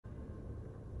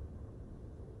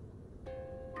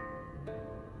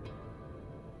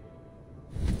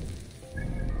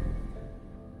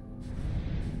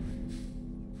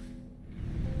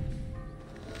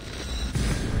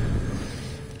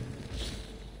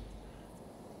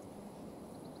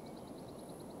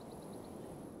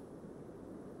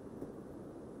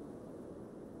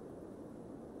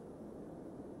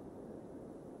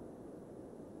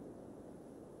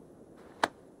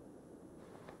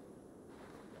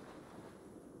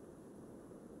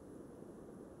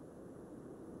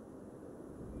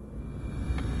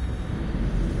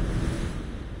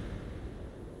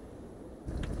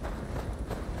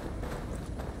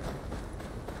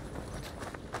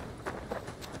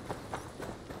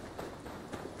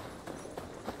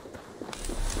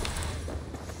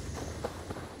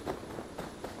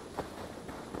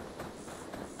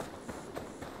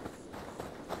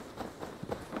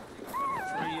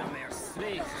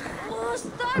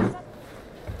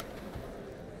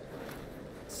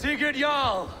Sigurd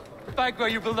Jarl! Back where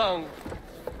you belong.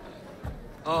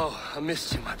 Oh, I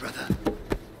missed you, my brother.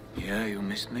 Yeah, you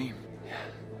missed me. Yeah.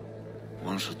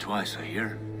 Once or twice, I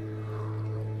hear.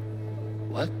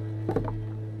 What?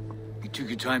 You took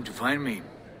your time to find me.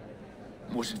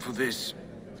 Was it for this?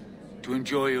 To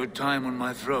enjoy your time on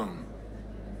my throne?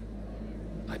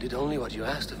 I did only what you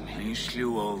asked of And me. you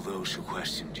slew all those who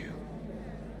questioned you.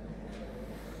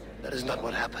 That is not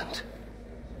what happened.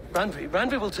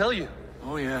 Randvi will tell you.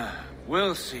 Oh yeah,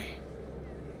 we'll see.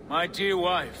 My dear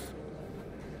wife,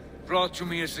 brought to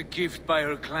me as a gift by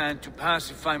her clan to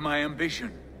pacify my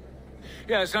ambition.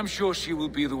 Yes, I'm sure she will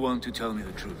be the one to tell me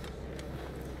the truth.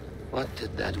 What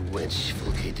did that wench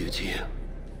Fulke do to you?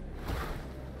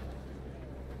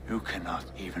 You cannot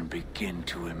even begin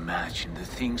to imagine the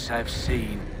things I've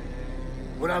seen,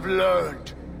 what I've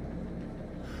learned.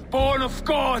 Born of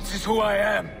gods is who I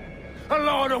am. A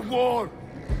lord of war,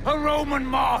 a Roman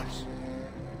Mars.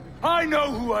 I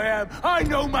know who I am, I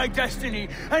know my destiny,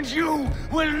 and you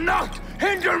will not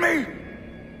hinder me!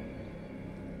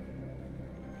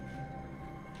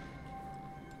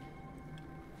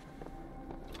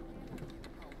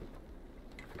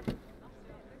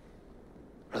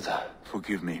 Brother.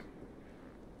 Forgive me.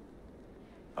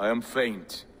 I am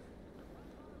faint.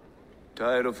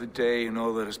 Tired of the day and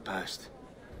all that has passed.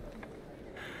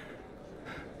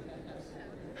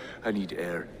 I need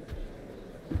air.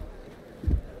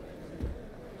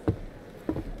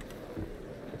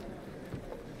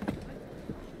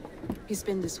 He's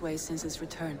been this way since his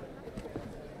return.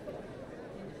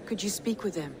 Could you speak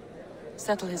with him?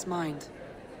 Settle his mind?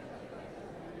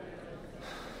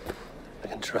 I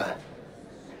can try.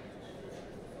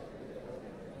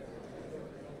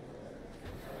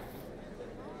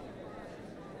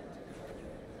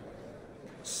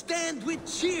 Stand with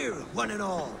cheer, one and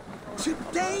all.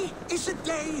 Today is a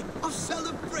day of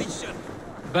celebration.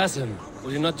 Basim,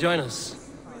 will you not join us?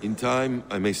 In time,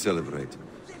 I may celebrate,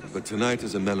 but tonight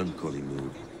is a melancholy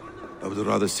mood. I would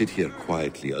rather sit here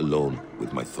quietly, alone,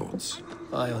 with my thoughts.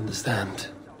 I understand.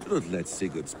 Do not let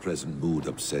Sigurd's present mood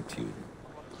upset you.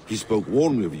 He spoke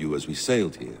warmly of you as we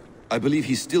sailed here. I believe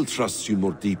he still trusts you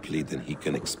more deeply than he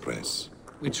can express.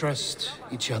 We trust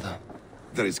each other.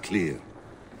 That is clear.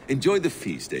 Enjoy the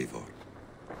feast, Eivor.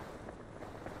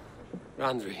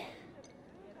 Randvi,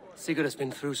 Sigurd has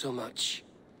been through so much.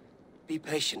 Be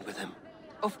patient with him.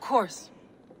 Of course.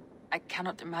 I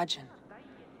cannot imagine.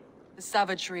 The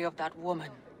savagery of that woman,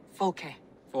 Folke.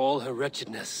 For all her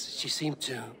wretchedness, she seemed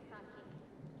to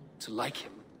like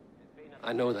him.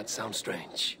 I know that sounds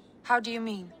strange. How do you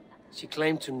mean? She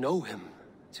claimed to know him,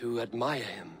 to admire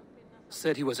him.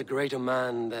 Said he was a greater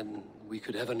man than we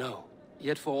could ever know.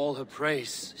 Yet for all her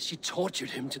praise, she tortured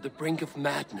him to the brink of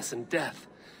madness and death.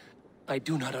 I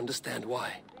do not understand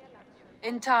why.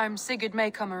 In time, Sigurd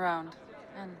may come around.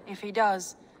 And if he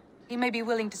does, he may be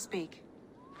willing to speak.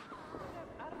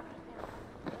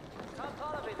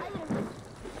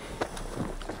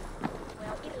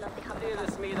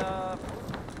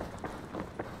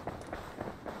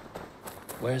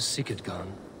 Where's Sigurd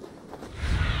gone?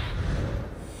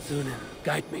 Sune,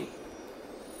 guide me.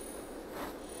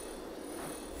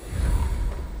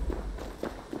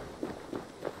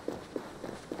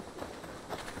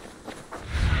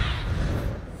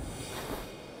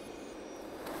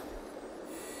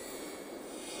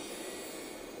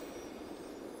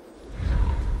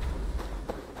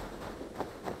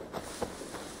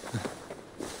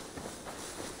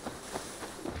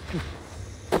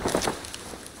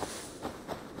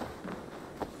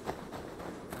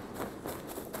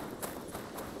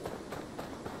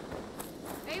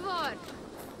 Eivor!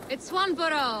 It's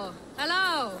Swanborough!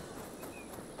 Hello!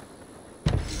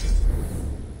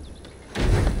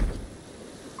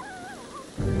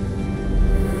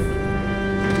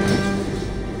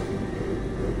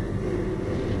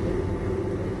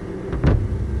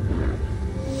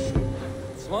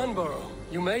 Swanborough,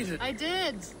 you made it. I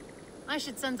did! I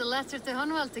should send a letter to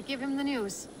Hunwell to give him the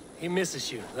news. He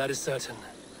misses you, that is certain.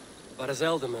 But as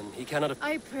Elderman, he cannot...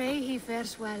 I pray he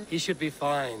fares well. He should be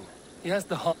fine. He has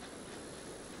the heart...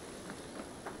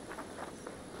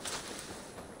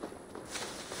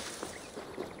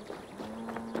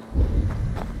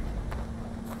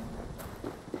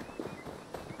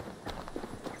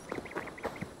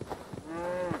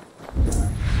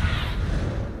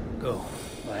 Go,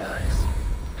 my eyes.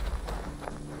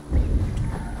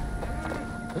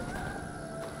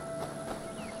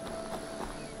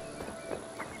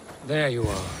 There you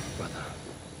are, brother.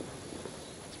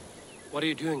 What are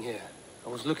you doing here? I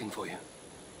was looking for you.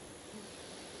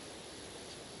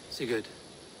 Sigurd.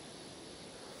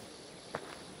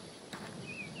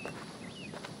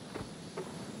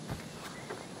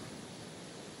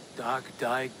 Dag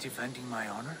died defending my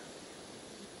honor?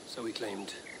 So he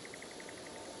claimed.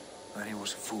 Then he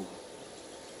was a fool.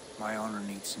 My honor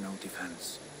needs no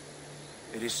defense.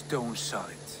 It is stone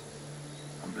solid,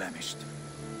 unblemished.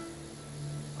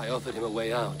 I offered him a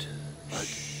way out, but...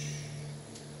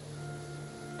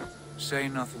 Say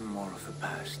nothing more of the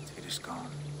past. It is gone.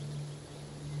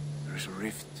 There is a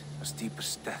rift as deep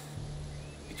as death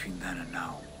between then and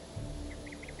now.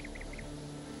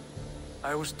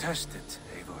 I was tested,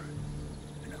 Eivor,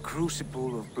 in a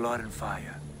crucible of blood and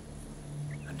fire.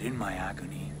 And in my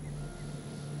agony,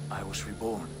 I was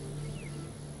reborn.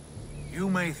 You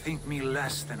may think me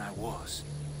less than I was,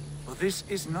 but this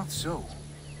is not so.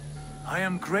 I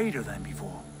am greater than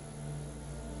before.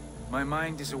 My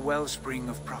mind is a wellspring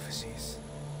of prophecies,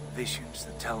 visions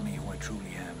that tell me who I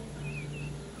truly am.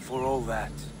 And for all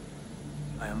that,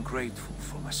 I am grateful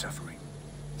for my suffering.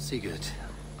 Sigurd,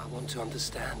 I want to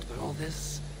understand, but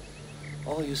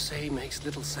all you say makes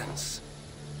little sense.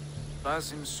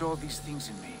 Basim saw these things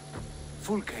in me.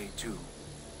 Fulke, too.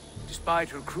 Despite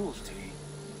her cruelty,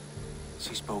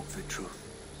 she spoke the truth.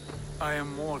 I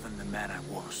am more than the man I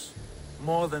was.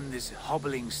 More than this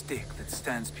hobbling stick that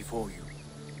stands before you.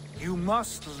 You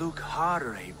must look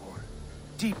harder, Eivor.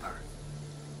 Deeper.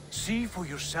 See for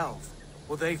yourself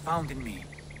what they found in me.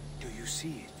 Do you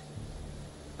see it?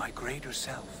 My greater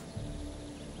self.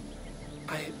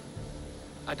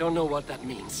 I don't know what that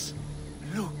means.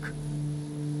 Look.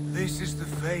 This is the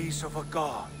face of a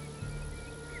god.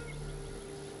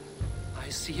 I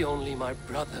see only my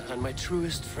brother and my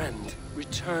truest friend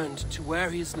returned to where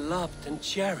he is loved and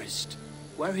cherished,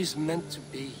 where he's meant to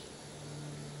be.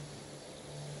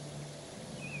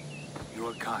 You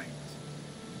are kind,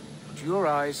 but your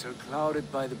eyes are clouded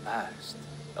by the past,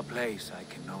 a place I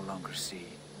can no longer see.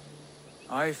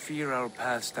 I fear our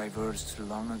paths diverged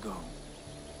long ago.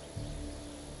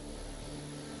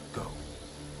 Go.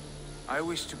 I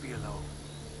wish to be alone.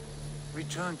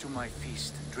 Return to my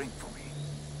feast and drink for me.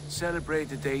 Celebrate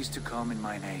the days to come in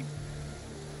my name.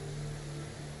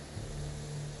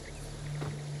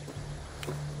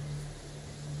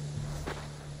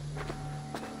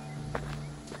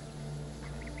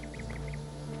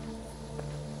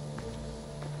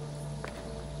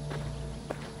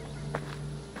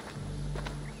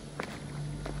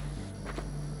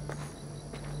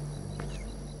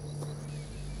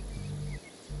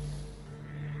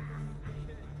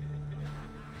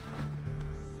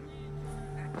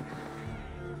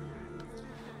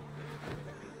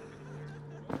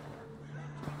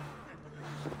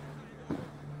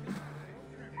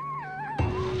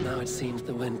 Now it seems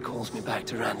the wind calls me back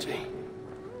to Randvi.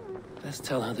 Let's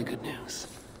tell her the good news.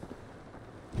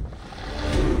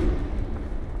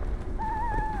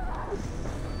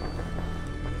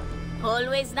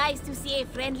 Always nice to see a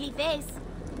friendly face.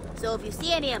 So if you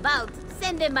see any about,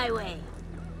 send them my way.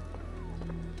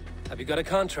 Have you got a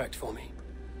contract for me?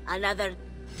 Another...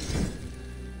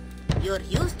 You're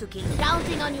used to King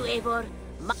counting on you, Eivor.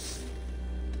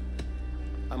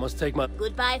 I must take my...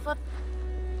 Goodbye for...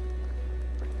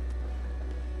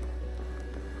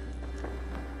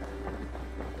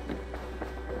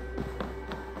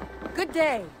 Good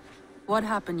day. What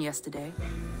happened yesterday?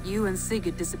 You and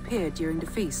Sigurd disappeared during the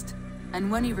feast. And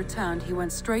when he returned, he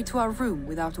went straight to our room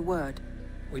without a word.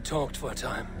 We talked for a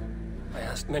time. I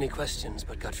asked many questions,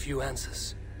 but got few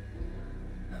answers.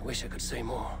 I wish I could say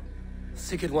more.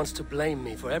 Sigurd wants to blame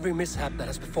me for every mishap that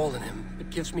has befallen him,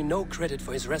 but gives me no credit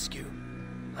for his rescue.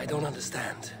 I don't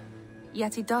understand.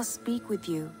 Yet he does speak with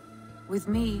you. With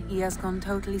me, he has gone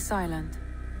totally silent.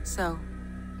 So,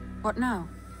 what now?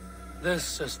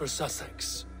 This is for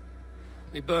Sussex.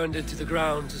 We burned it to the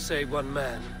ground to save one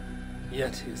man.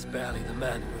 Yet he's barely the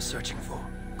man we were searching for.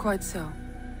 Quite so.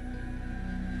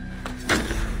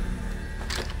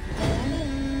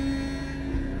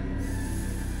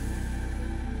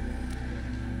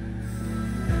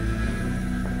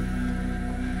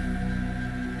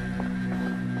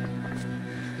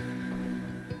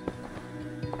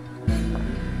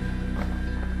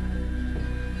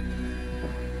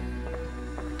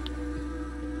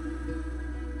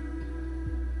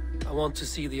 I want to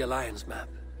see the Alliance map.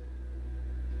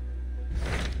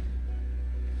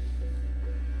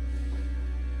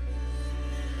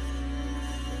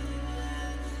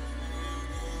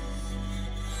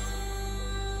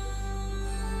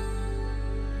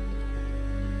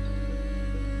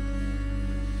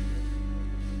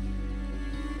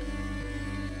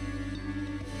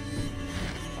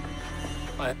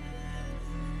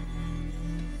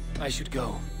 I should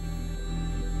go.